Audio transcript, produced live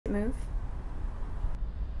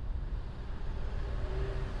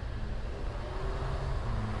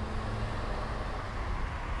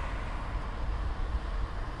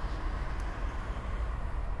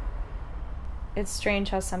It's strange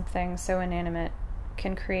how something so inanimate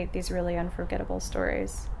can create these really unforgettable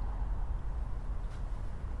stories.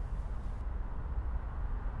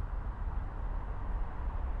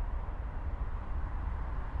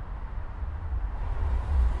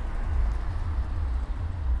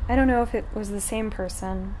 I don't know if it was the same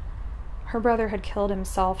person. Her brother had killed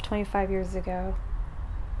himself 25 years ago.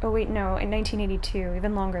 Oh wait, no, in 1982,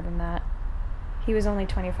 even longer than that. He was only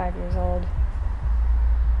 25 years old.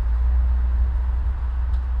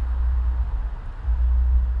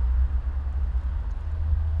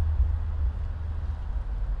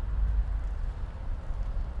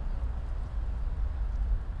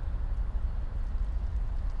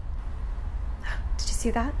 Did you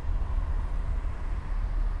see that?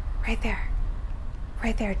 Right there.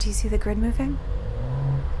 Right there. Do you see the grid moving?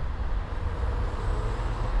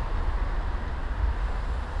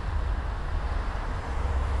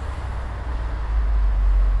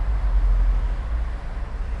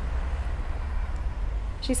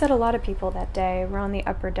 She said a lot of people that day were on the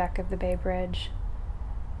upper deck of the Bay Bridge.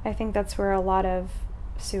 I think that's where a lot of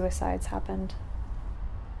suicides happened.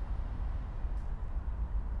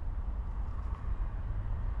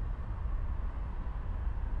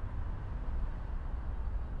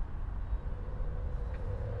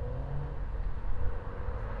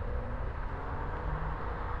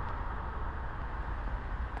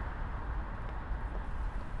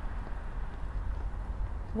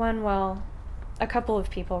 A couple of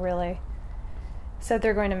people really, said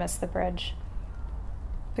they're going to miss the bridge.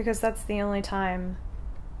 Because that's the only time,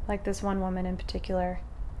 like this one woman in particular,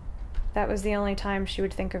 that was the only time she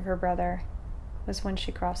would think of her brother, was when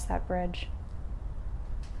she crossed that bridge.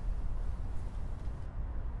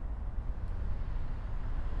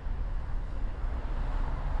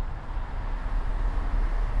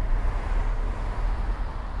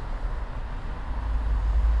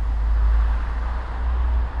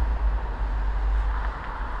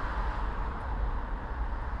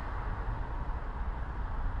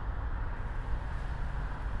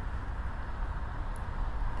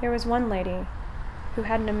 There was one lady who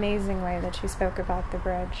had an amazing way that she spoke about the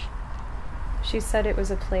bridge. She said it was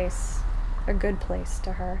a good place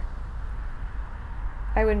to her.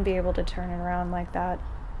 I wouldn't be able to turn it around like that.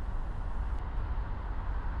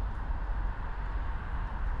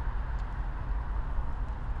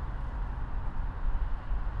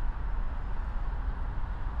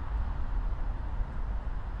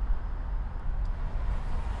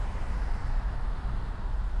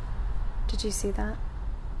 Did you see that?